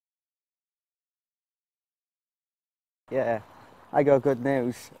Yeah, I got good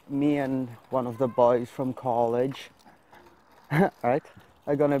news. Me and one of the boys from college, right,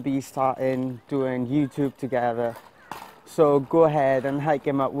 are gonna be starting doing YouTube together. So go ahead and hike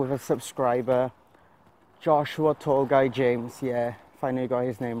him up with a subscriber. Joshua Tall Guy James, yeah, finally got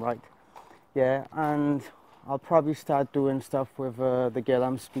his name right. Yeah, and I'll probably start doing stuff with the girl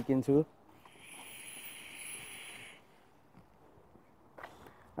I'm speaking to.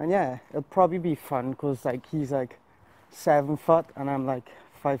 And yeah, it'll probably be fun because like he's like 7 foot and I'm like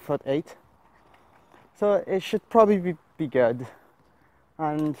 5'8". So it should probably be good.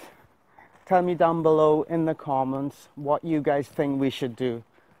 And tell me down below in the comments what you guys think we should do.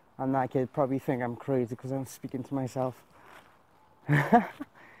 And that kid probably think I'm crazy because I'm speaking to myself.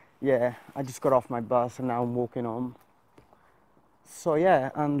 Yeah, I just got off my bus and now I'm walking home. So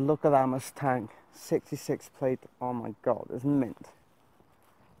yeah, and look at that Mustang, 66 plate. Oh my god, it's mint.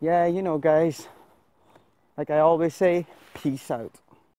 Yeah, you know guys, like I always say, peace out.